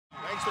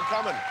Thanks for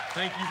coming.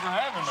 Thank you for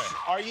having me.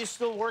 Are you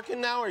still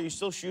working now? Are you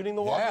still shooting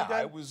The Walking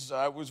Dead? Yeah,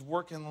 I was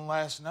working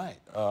last night,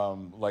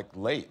 like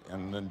late,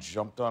 and then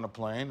jumped on a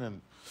plane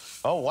and.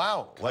 Oh,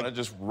 wow. Kind of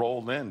just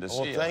rolled in to see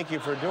it. Well, thank you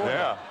for doing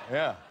that.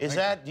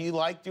 Yeah. Do you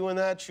like doing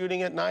that,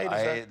 shooting at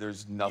night?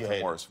 There's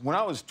nothing worse. When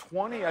I was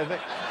 20, I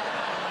think,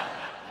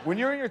 when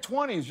you're in your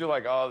 20s, you're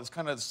like, oh, there's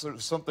kind of sort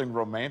of something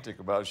romantic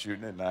about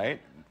shooting at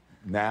night.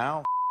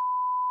 Now,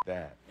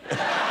 that.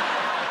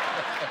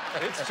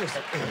 It's just,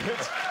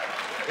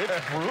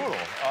 it's brutal.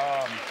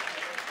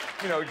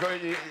 You know,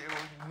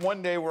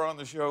 one day we're on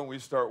the show and we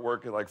start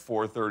work at like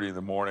 4:30 in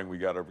the morning. We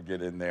got to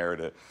get in there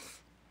to,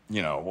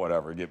 you know,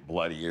 whatever, get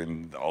bloody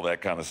and all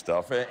that kind of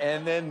stuff.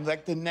 And then,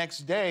 like, the next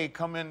day,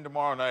 come in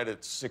tomorrow night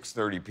at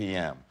 6:30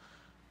 p.m.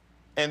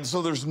 And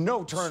so there's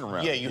no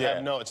turnaround. Yeah, you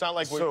have no, it's not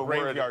like we're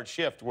graveyard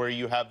shift where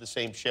you have the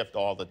same shift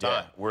all the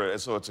time.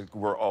 Yeah,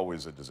 we're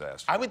always a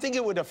disaster. I would think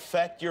it would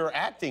affect your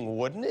acting,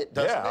 wouldn't it?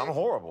 Doesn't it? I'm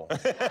horrible.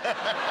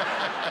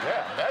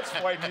 Yeah, that's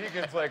why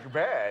Negan's, like,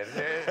 bad.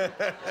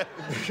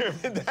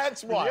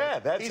 That's why. Yeah,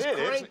 that's He's it.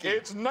 cranky.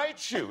 It's night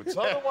shoots.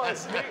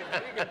 Otherwise, he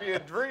could be a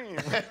dream.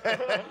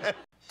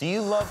 Do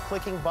you love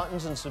clicking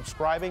buttons and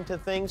subscribing to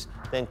things?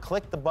 Then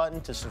click the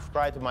button to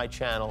subscribe to my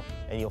channel,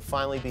 and you'll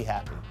finally be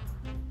happy.